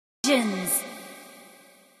legends!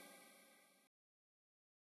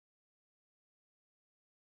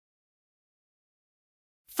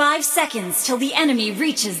 5 seconds till the enemy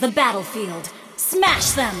reaches the battlefield.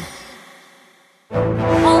 Smash them!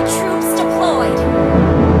 All troops deployed!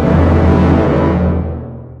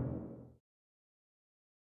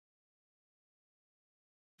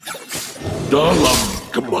 Dalam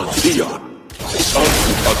kematian,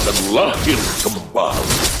 aku akan lahir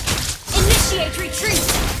kembali. Initiate retreat!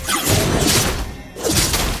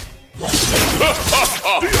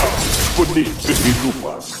 Benih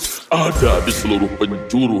kehidupan ada di seluruh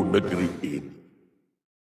penjuru negeri ini.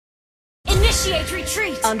 Initiate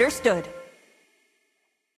retreat! Understood.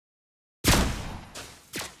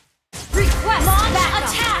 Request launch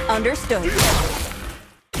attack! Understood.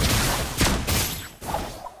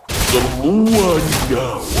 Semua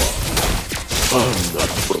nyawa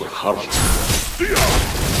sangat berharga.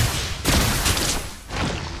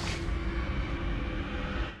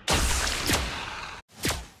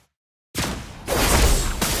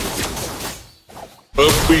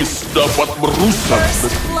 Habis dapat merusak First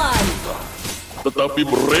negeri blood! kita, tetapi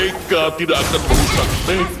mereka tidak akan merusak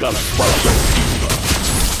tekad pada kita.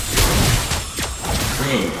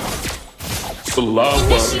 Selama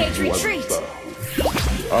Initiate ribuan retreat. tahun,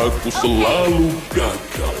 aku selalu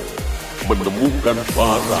gagal menemukan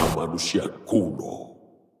para manusia kuno.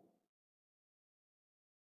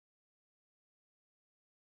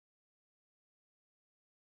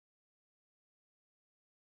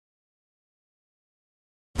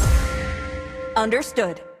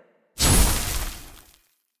 Understood.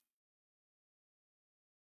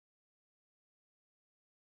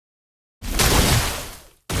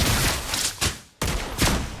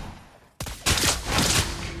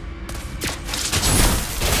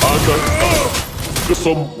 Anak-anak,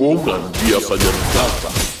 kesombongan biasanya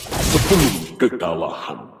datang sebelum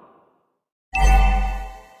kekalahan.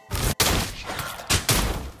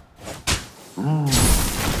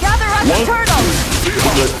 Gather up the turtle!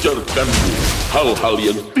 Mengajarkanmu hal-hal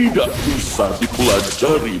yang tidak bisa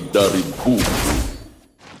dipelajari dari buku.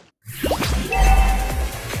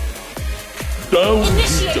 Daun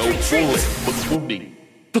hijau boleh menguning,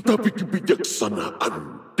 tetapi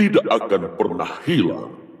kebijaksanaan tidak akan pernah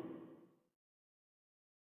hilang.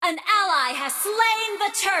 An ally has slain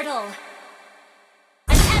the turtle!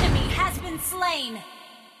 An enemy has been slain!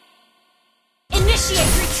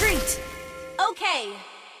 Initiate retreat! Okay.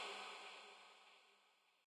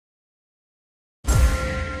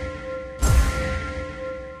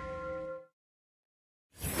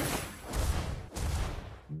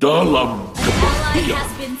 Dalam Ally kematian,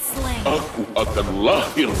 has been slain. aku akan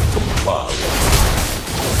lahir kembali.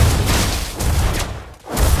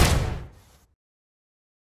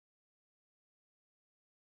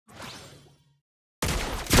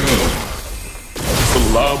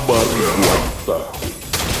 Selama ribuan tahun,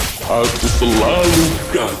 aku selalu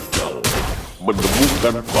gagal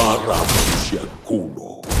menemukan para manusia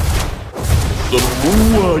kuno.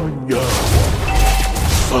 Semua nyawa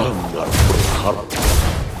sangat berharga.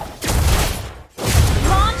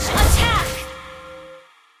 Launch attack!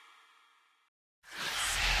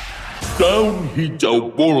 Daun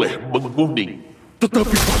hijau boleh menguning,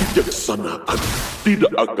 tetapi kebijaksanaan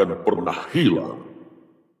tidak akan pernah hilang.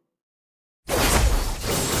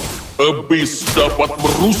 Habis dapat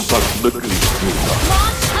merusak negeri kita,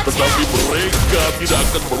 Launch tetapi attack! mereka tidak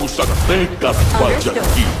akan merusak tekad pajak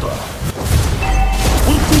Understood. kita.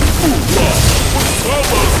 Berkumpullah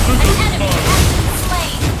bersama An dengan enemy has been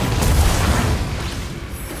slain.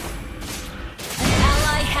 An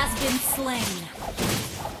ally has been slain.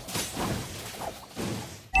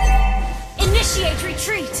 Initiate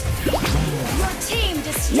retreat! Your team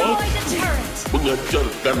destroyed a turret!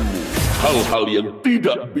 mengajarkanmu hal-hal yang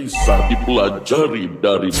tidak bisa dipelajari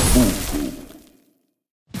dari buku.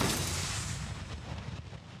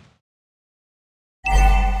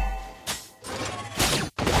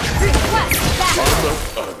 Request battle!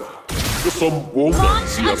 Anak-anak, kesombongan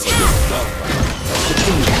Launch biasanya attack! datang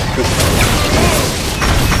sebelum kekalahan.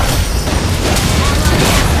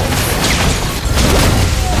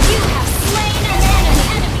 You have slain an enemy!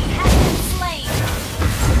 Enemy has been slain!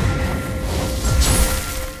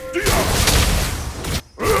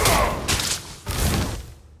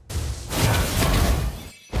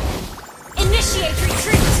 Initiate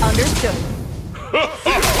retreat! Understood.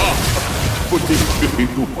 Benih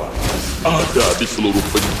kehidupan ada di seluruh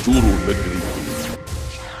penjuru negeri ini.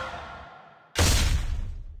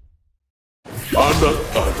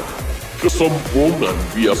 Anak-anak, kesombongan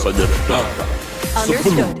biasanya datang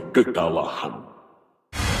sebelum kekalahan.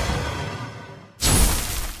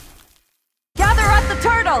 Gather up the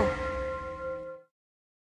turtle!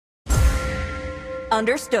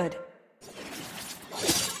 Understood.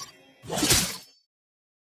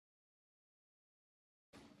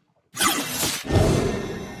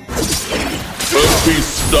 Habis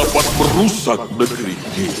dapat merusak negeri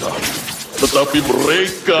kita, tetapi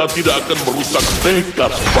mereka tidak akan merusak tekad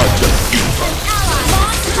pajak kita.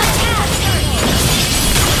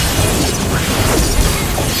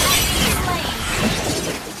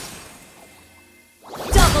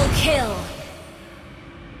 Double kill.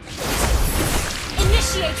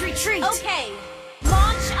 Initiate retreat. Okay.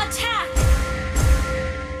 Launch attack.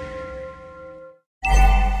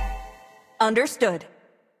 Understood.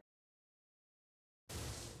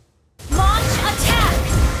 Launch attack.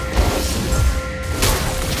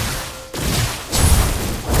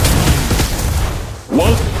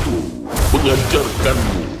 Waktu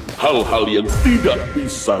mengajarkanmu hal-hal yang tidak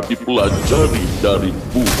bisa dipelajari dari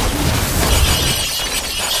buku.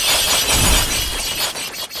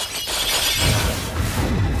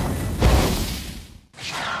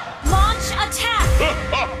 Launch attack.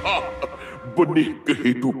 Benih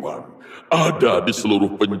kehidupan ada di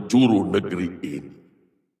seluruh penjuru negeri ini.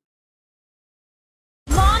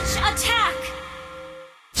 Launch attack.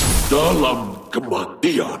 Dalam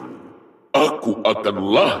kematian, aku akan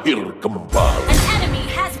lahir kembali. An enemy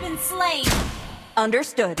has been slain.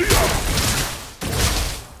 Understood.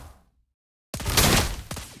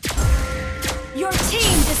 Your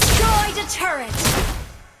team destroyed a turret.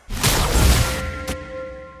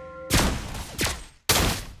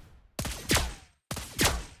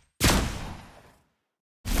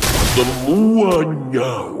 Semua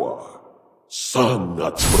nyawa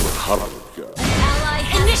sangat berharga. Ally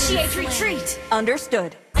initiate retreat.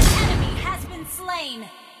 Understood. An enemy has been slain.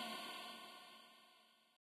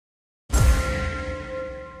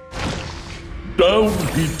 Daun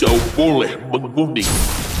hijau boleh menguning,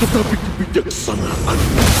 tetapi kebijaksanaan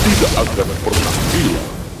tidak akan pernah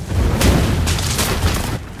hilang.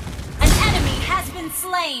 An enemy has been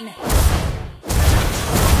slain.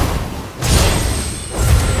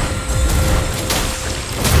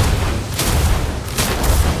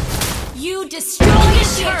 You destroyed a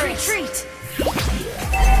turret. Retreat.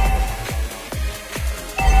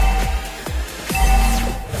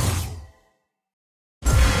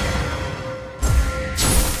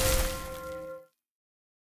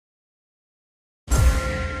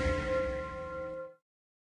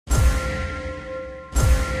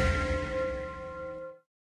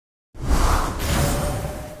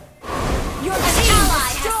 Your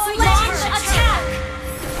ally has launched attack.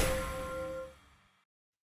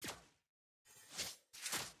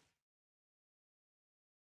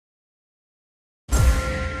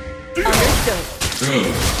 Understood.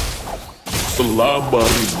 Selama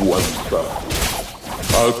ribuan tahun,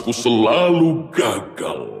 aku selalu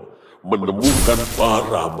gagal menemukan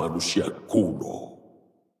para manusia kuno.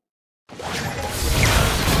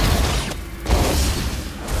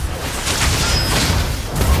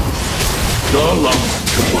 Dalam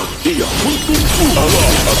kematian, Allah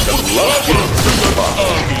akan lahir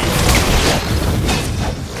kembali.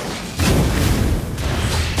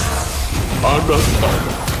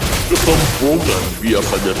 Anak-anak, kesombongan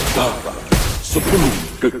biasanya datang sebelum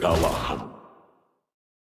kekalahan.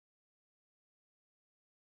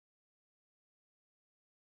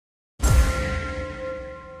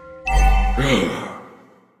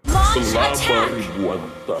 Launch Selama attack. ribuan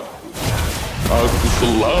tahun, aku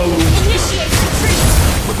selalu Initiate retreat.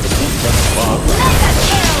 menemukan para Mega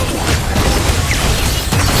kill.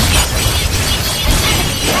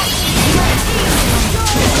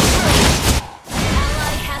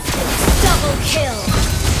 Ally has been double kill.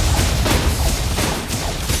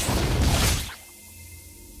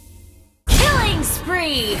 Killing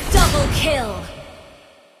spree. Double kill.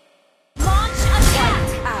 Launch attack.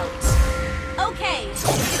 Out. Okay.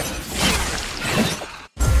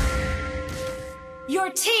 Your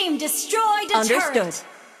team destroyed a Understood. turret.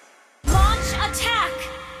 Launch attack.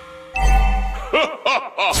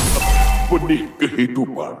 benih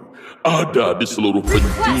kehidupan ada di seluruh penjuru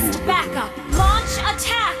Request negeri. backup. Launch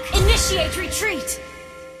attack. Initiate retreat.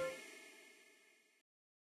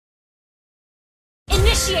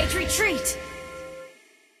 Initiate retreat.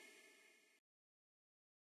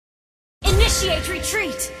 Initiate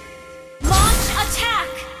retreat. Launch attack.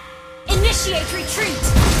 Initiate retreat.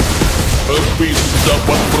 Habis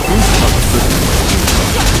dapat merusak negeri,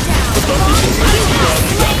 tetapi mereka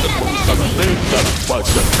tidak akan merusak tekad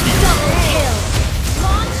pajak kita. Double kill.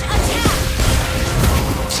 Launch attack.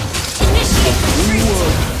 Initiate retreat.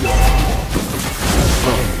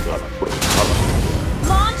 Sangat berharga.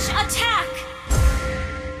 Launch attack.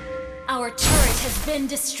 Our turret has been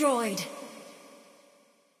destroyed.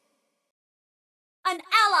 An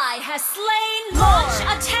ally has slain. Launch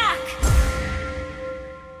attack.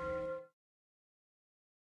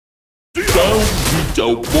 Daun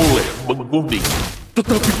hijau boleh menguning,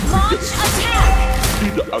 tetapi Launch attack.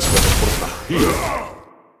 tidak akan pernah hilang.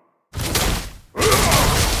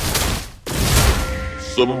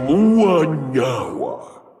 Semua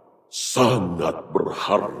nyawa sangat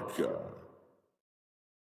berharga.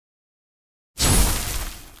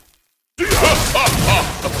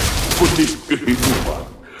 Benih kehidupan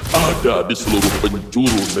ada di seluruh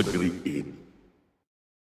penjuru negeri ini.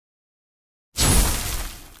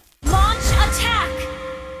 Launch attack.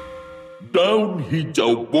 Daun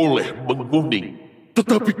hijau boleh menguning,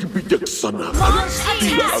 tetapi kebijaksanaan Launch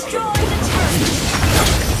tidak attack. akan Destroy the turret.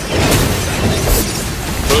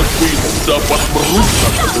 Tapi dapat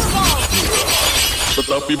merusak Double ball.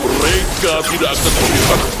 tetapi mereka tidak akan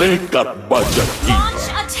melihat tekad bajak kita. Launch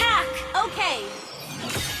attack. Okay.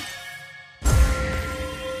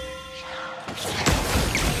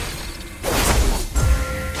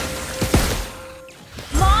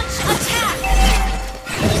 Launch attack.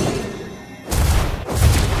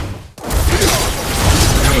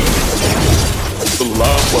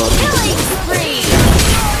 Selama Killing spree.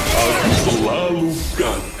 aku selalu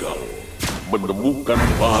gagal menemukan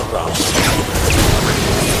barang.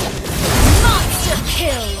 Monster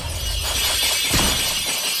kill.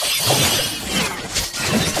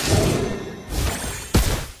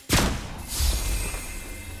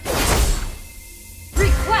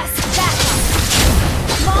 Request backup.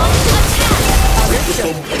 Launch attack. Understood.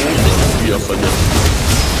 Sempurna biasanya.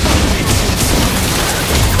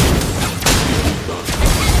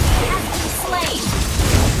 Slain.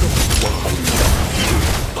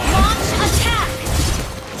 Launch attack.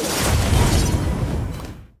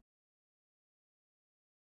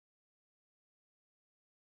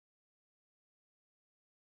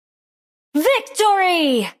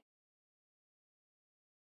 Victory!